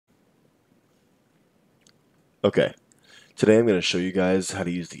Okay, today I'm going to show you guys how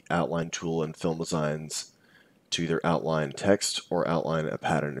to use the outline tool in Film Designs to either outline text or outline a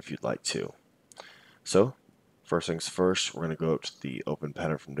pattern if you'd like to. So, first things first, we're going to go up to the Open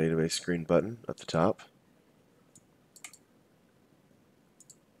Pattern from Database screen button at the top.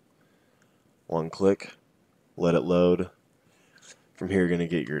 One click, let it load. From here, you're going to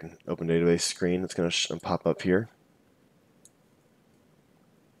get your Open Database screen. It's going to pop up here.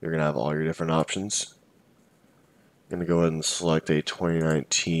 You're going to have all your different options. I'm going to go ahead and select a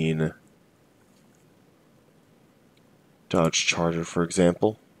 2019 Dodge Charger, for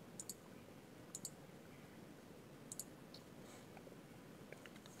example.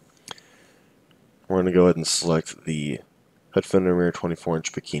 We're going to go ahead and select the Hood Fender Mirror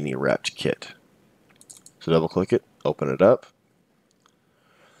 24-inch Bikini Wrapped Kit. So double click it, open it up.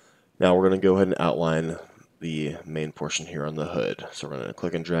 Now we're going to go ahead and outline the main portion here on the hood. So we're going to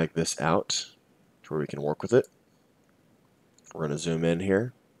click and drag this out to where we can work with it. We're going to zoom in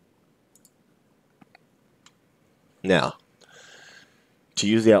here. Now, to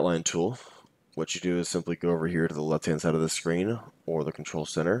use the outline tool, what you do is simply go over here to the left-hand side of the screen or the control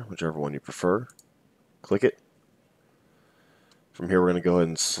center, whichever one you prefer. Click it. From here, we're going to go ahead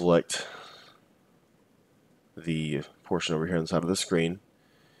and select the portion over here on the side of the screen.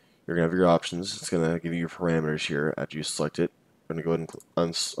 You're going to have your options. It's going to give you your parameters here after you select it. We're going to go ahead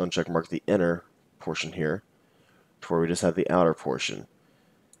and uncheck mark the inner portion here to where we just have the outer portion.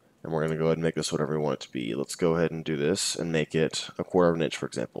 And we're going to go ahead and make this whatever we want it to be. Let's go ahead and do this and make it 1/4 inch, for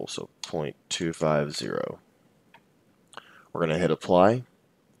example. So 0.250. We're going to hit apply.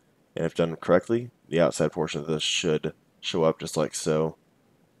 And if done correctly, the outside portion of this should show up just like so,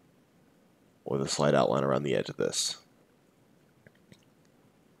 with a slight outline around the edge of this.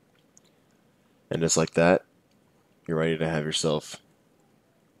 And just like that, you're ready to have yourself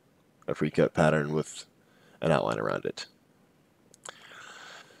a free cut pattern with an outline around it.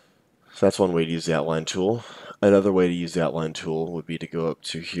 So that's one way to use the outline tool. Another way to use the outline tool would be to go up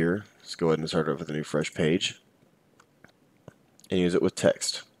to here. Let's go ahead and start over with a new fresh page and use it with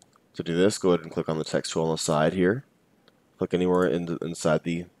text. To do this, go ahead and click on the text tool on the side here. Click anywhere inside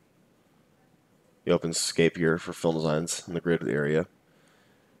the open scape here for Film Designs in the grid area.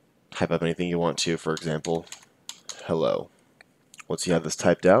 Type up anything you want to, for example, hello. Once you have this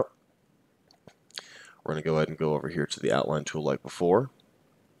typed out, we're going to go ahead and go over here to the outline tool like before.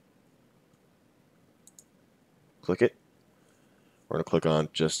 Click it. We're going to click on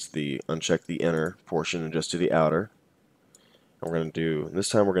uncheck the inner portion and just do the outer. And we're going to do, this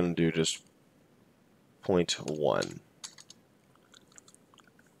time we're going to do just 0.1.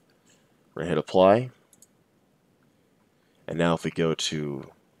 We're going to hit apply. And now if we go to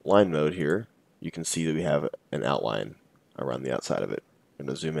line mode here, you can see that we have an outline around the outside of it. I'm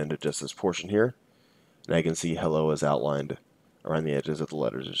going to zoom into just this portion here. And I can see hello is outlined around the edges of the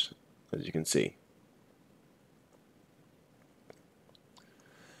letters, as you can see.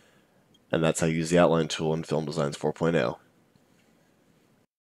 And that's how you use the outline tool in Film Designs 4.0.